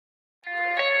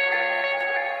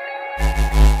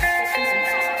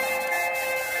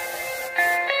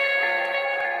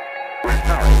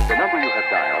number you have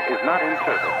dialed is not in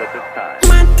service at this time.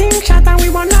 My team shot and we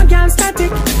want no girl static.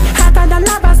 Hotter than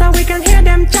lava so we can hear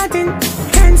them chatting.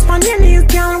 Hands on your knees,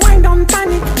 girl, wind down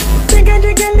panic. Jiggle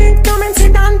jiggle it, come and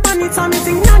sit down on it. So me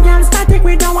sing no girl static,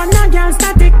 we don't want no girl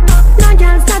static. No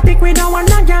girl static, we don't want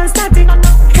no girl static.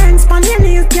 Hands on your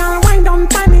knees, girl, wind down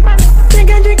panic.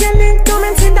 Jiggle jiggle it, come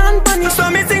and sit down on it. So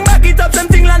me sing back it up,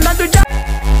 something land on to jump.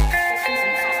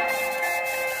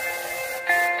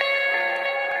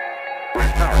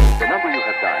 The number you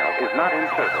have dialed is not in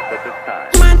service at this time.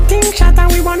 My team shot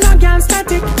and we want no girl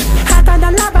static. Hotter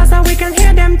than lava so we can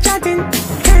hear them chatting.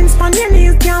 Hands on your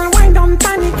knees, girl, wind down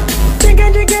panic.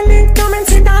 Jiggle jiggle it, come and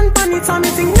sit down on it. So me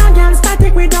sing no girl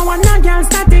static, we don't want no girl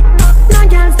static. No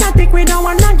girl static, we don't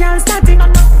want no girl static.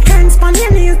 Hands on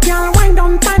your knees, girl, wind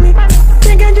down panic.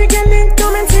 Jiggle jiggle it,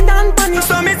 come and sit down on it.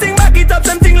 So me sing back it up,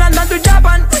 something land on to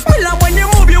Japan. Well, and when you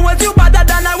move, you was you better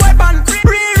than a weapon.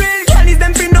 Real girl is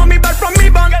them fin know me bad from me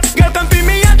bang. Girl can feel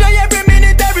me enjoy every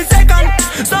minute, every second.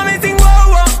 So me sing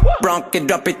whoa whoa, rock it,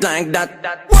 drop it like that.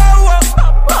 Whoa whoa,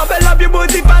 bubble up your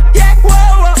booty fat, yeah. Whoa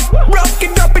whoa, rock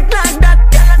it, drop it like that.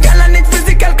 Girl, I need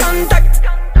physical contact.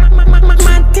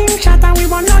 My team shot and we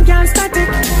want no girl static.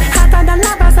 Hotter than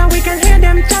lava so we can hear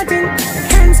them chatting.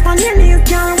 Hands on your knees,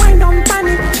 girl, wind down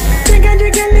panic. Jiggle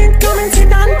jiggle it, come and sit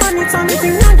down on it. So me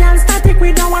sing no girl static,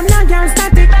 we don't want no girl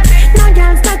static. No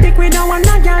girl static, we don't want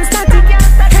no girl static.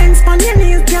 Hands on your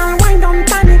knees, girl, wind down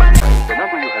panic. The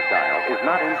number you have dialed is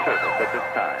not in service at this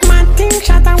time. My team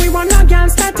shot and we want no girl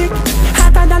static.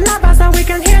 Hotter than lava so we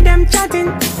can hear them chatting.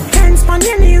 Hands on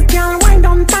your knees, girl, wind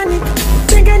down panic.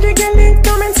 Jiggle jiggle it,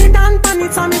 come and sit down on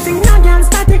it. So me sing no girl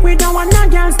static, we don't want no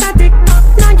girl static.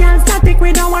 No girl static,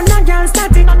 we don't want no girl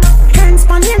static. Hands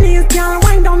on your knees, girl,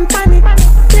 wind down panic.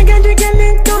 Jiggle jiggle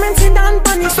it, come and sit down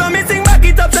on it. So me sing back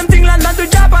it up, something land on to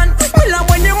Japan. Well, and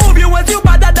when you move, you was you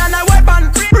better than a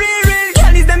weapon. Real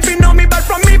girl is them fin know me bad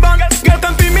from me bang. Girl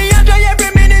can feel me enjoy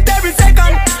every minute, every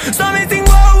second. So me sing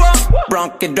whoa whoa,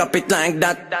 rock it, drop it like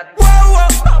that. Whoa whoa,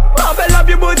 bubble up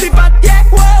your booty fat, yeah.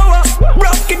 Whoa whoa,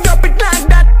 rock it, drop it like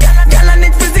that. Girl, I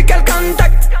need physical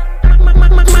contact.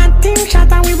 My team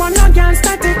shot and we want no girl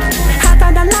static.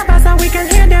 Hotter than lava so we can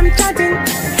hear them chatting.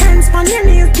 Hands on your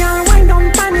knees, girl, wind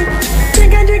down panic.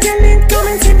 Jiggle jiggle it, come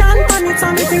and sit down on it.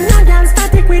 So me sing no girl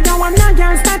static, we don't want no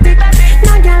girl static.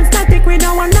 No girl static, we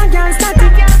don't want no girl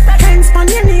static. Hands on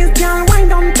your knees, girl, wind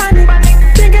down panic.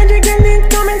 Jiggle jiggle it,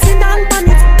 come and sit down on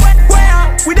it. Where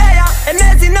we there, and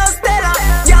there's no Stella.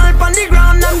 Gyal on the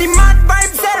ground, I'm the mad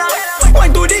vibe seller.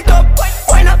 Wine to the top,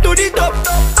 wine up to the top.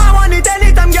 I want it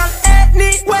anytime, girl,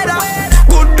 any weather.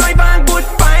 Good driver, good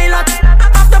pilot.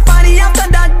 After party, after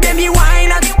that, baby, why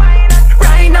not?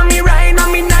 Ride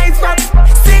on me, nice rock.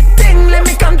 Sick thing, let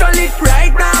me control it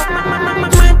right now.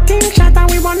 My team shot and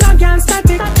we want no girl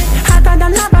static. Hotter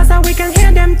than lava so we can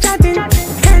hear them chatting.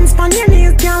 Hands on your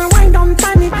knees, girl, wind down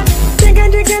panic.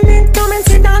 Jiggle jiggle it, come and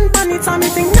sit down on it. So me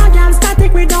sing no girl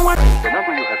static, we don't want. The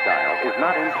number you have dialed is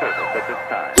not in service at this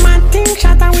time. My team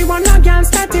shot and we want no girl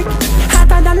static.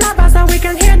 Hotter than lava so we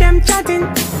can hear them chatting.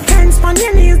 Hands on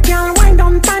your knees, girl, wind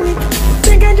down panic.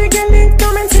 Jiggle jiggle it,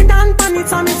 come and sit down on it.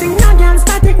 So me sing no girl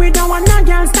static, we don't want no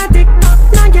girl static.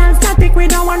 No girl static, we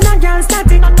don't want no girl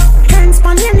static. Hands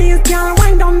on your knees, girl,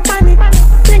 wind down panic.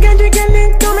 Jiggle jiggle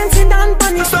it, come and sit down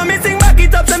on it. So me sing back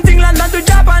it up, something land on to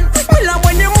Japan. Well, and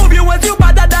when you move, you was you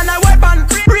better than a weapon.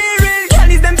 Real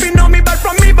girl is them fin know me bad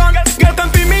from me bang. Girl can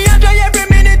feel me enjoy every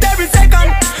minute, every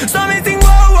second. So me sing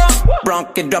whoa whoa,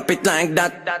 rock it, drop it like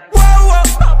that. Whoa whoa,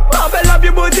 bubble up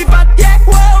your booty fat, yeah.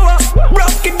 Whoa whoa,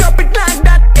 rock it, drop it like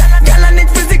that. Girl, I need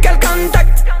physical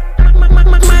contact.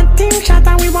 My team shot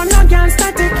and we want no girl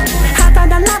static. Hotter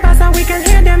than lava so we can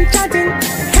hear them chatting.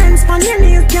 Hands on your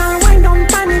knees, girl, wind down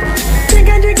panic.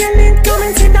 Jiggle jiggle it, come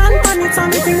and sit down on it. So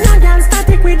me sing no girl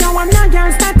static, we don't want no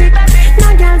girl static. No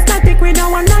girl static, we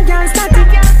don't want no girl static.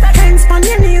 Hands on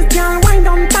your knees, girl, wind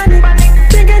down panic.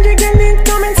 Jiggle jiggle it,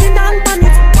 come and sit down on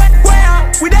it. Where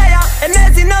we there, and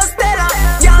there's no Stella.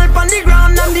 Gyal on the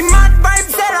ground, I'm the mad vibe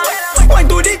seller. Wine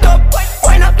to the top,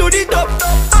 wine up to the top.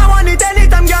 I want it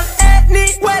anytime, girl,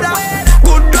 any weather.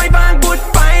 Good driver, good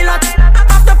pilot.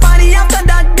 After party, after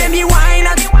that, baby, why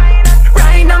not?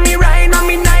 Ride on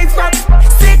me, nice rock.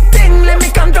 Sick thing, let me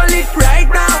control it right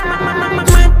now.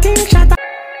 My team shot.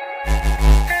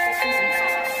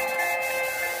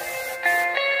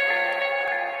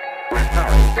 We're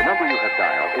sorry, the number you have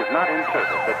dialed is not in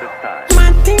service at this time. My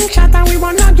team shot and we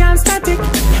want no girl static.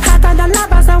 Hotter than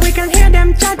lava so we can hear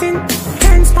them chatting.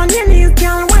 Hands on your knees,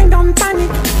 girl, wind down panic.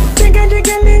 Jiggle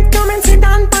jiggle it, come and sit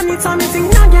down on it. So me sing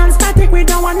no girl static, we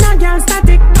don't want no girl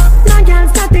static. No girl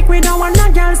static, we don't want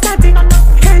no girl static.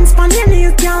 Hands on your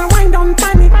knees, girl, wind down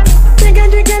panic. Jiggle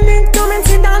jiggle it,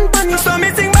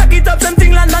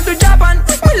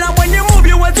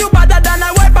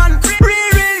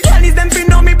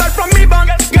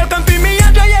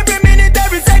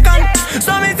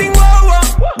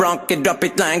 it, drop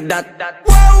it like that.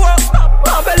 Whoa, whoa,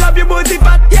 Bubble up your booty.